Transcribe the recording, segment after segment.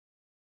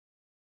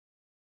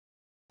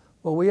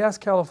Well, we asked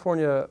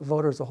California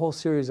voters a whole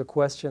series of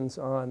questions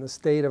on the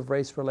state of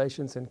race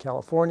relations in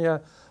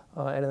California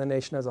and in the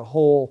nation as a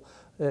whole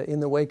in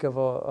the wake of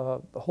a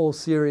whole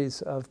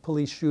series of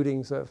police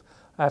shootings of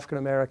African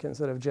Americans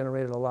that have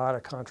generated a lot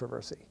of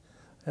controversy.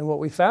 And what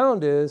we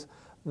found is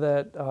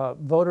that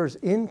voters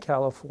in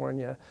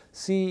California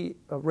see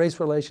race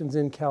relations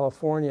in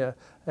California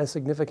as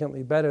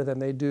significantly better than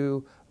they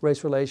do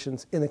race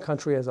relations in the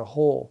country as a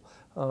whole.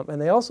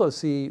 And they also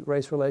see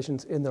race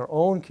relations in their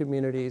own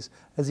communities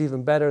as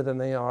even better than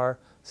they are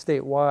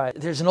statewide.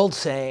 There's an old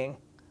saying,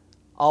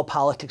 all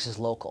politics is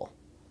local.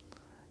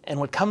 And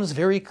what comes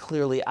very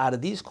clearly out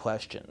of these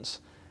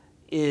questions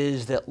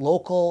is that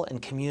local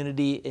and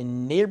community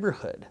and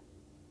neighborhood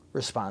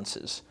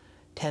responses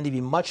tend to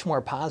be much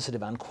more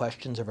positive on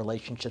questions of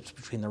relationships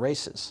between the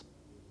races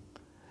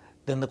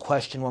than the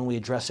question when we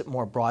address it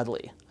more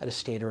broadly at a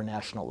state or a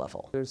national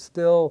level. There's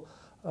still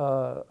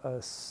a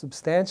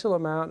substantial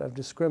amount of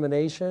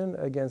discrimination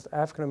against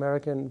African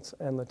Americans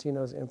and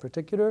Latinos in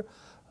particular,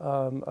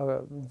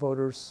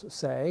 voters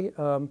say,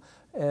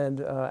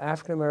 and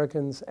African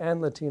Americans and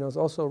Latinos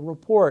also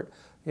report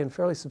in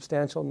fairly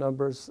substantial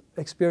numbers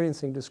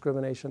experiencing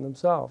discrimination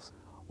themselves.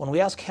 When we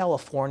ask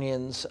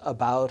Californians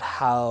about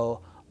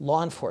how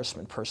law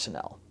enforcement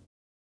personnel,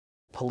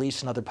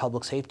 police and other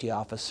public safety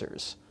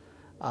officers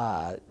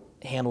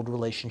handled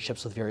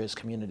relationships with various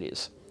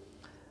communities,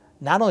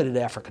 not only did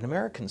African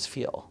Americans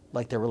feel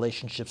like their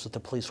relationships with the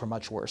police were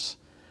much worse,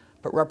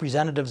 but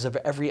representatives of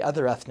every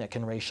other ethnic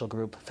and racial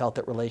group felt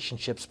that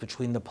relationships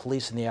between the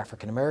police and the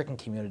African American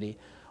community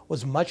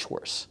was much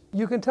worse.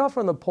 You can tell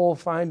from the poll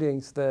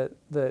findings that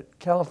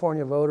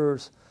California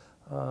voters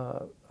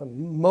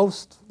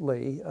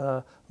mostly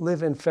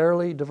live in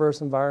fairly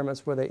diverse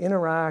environments where they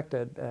interact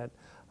at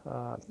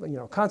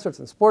concerts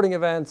and sporting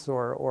events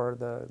or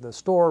the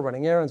store,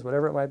 running errands,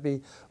 whatever it might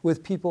be,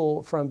 with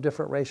people from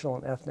different racial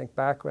and ethnic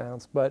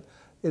backgrounds. But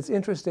it's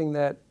interesting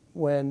that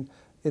when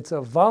it's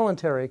a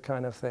voluntary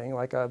kind of thing,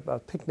 like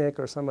a picnic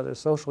or some other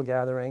social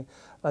gathering,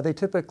 they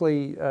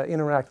typically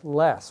interact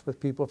less with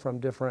people from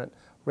different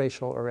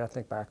racial or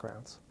ethnic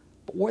backgrounds.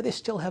 But where they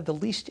still have the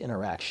least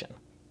interaction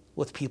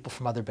with people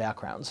from other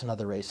backgrounds and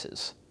other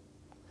races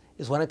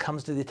is when it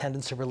comes to the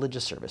attendance of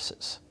religious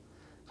services.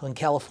 So in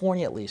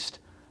California, at least,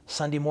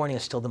 Sunday morning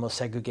is still the most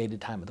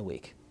segregated time of the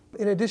week.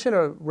 In addition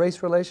to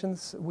race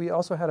relations, we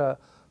also had a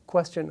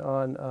question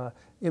on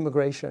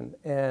immigration,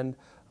 and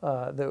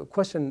the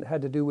question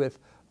had to do with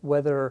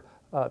whether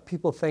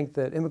people think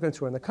that immigrants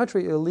who are in the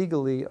country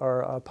illegally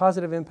are a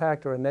positive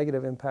impact or a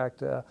negative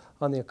impact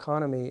on the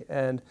economy.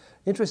 And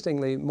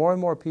interestingly, more and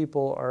more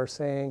people are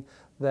saying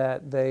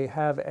that they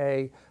have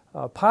a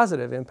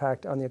positive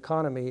impact on the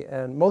economy,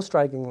 and most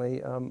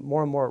strikingly,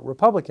 more and more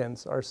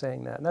Republicans are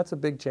saying that, and that's a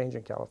big change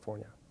in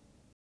California.